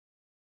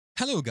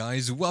Hello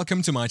guys,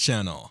 welcome to my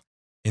channel.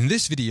 In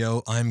this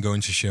video, I'm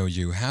going to show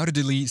you how to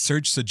delete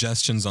search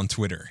suggestions on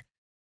Twitter.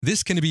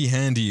 This can be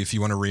handy if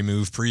you want to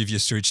remove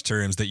previous search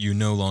terms that you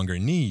no longer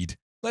need.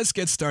 Let's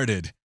get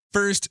started.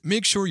 First,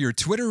 make sure your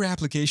Twitter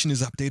application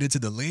is updated to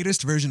the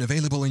latest version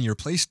available in your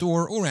Play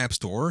Store or App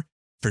Store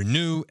for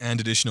new and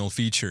additional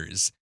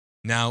features.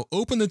 Now,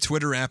 open the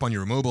Twitter app on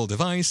your mobile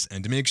device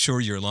and make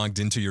sure you're logged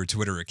into your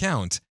Twitter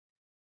account.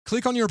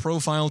 Click on your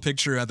profile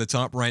picture at the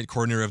top right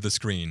corner of the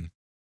screen.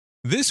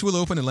 This will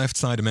open a left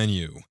side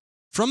menu.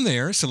 From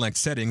there, select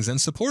Settings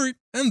and Support,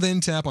 and then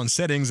tap on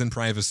Settings and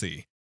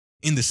Privacy.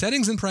 In the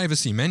Settings and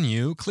Privacy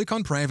menu, click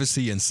on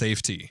Privacy and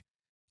Safety.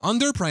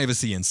 Under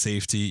Privacy and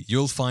Safety,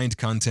 you'll find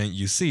Content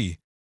You See.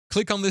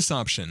 Click on this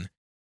option.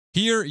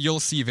 Here, you'll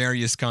see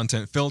various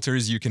content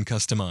filters you can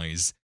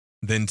customize.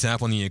 Then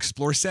tap on the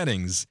Explore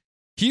Settings.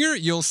 Here,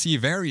 you'll see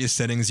various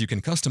settings you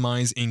can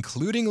customize,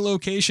 including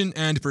location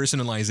and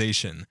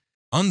personalization.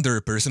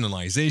 Under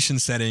Personalization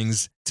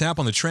Settings, tap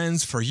on the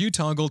Trends For You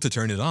toggle to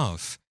turn it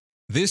off.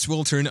 This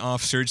will turn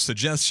off search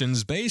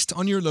suggestions based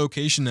on your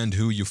location and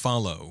who you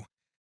follow.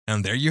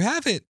 And there you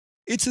have it!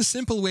 It's a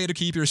simple way to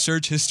keep your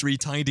search history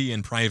tidy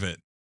and private.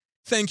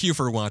 Thank you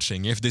for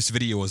watching. If this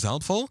video was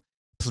helpful,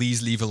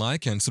 please leave a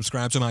like and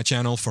subscribe to my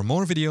channel for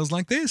more videos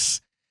like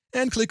this.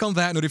 And click on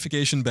that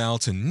notification bell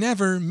to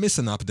never miss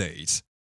an update.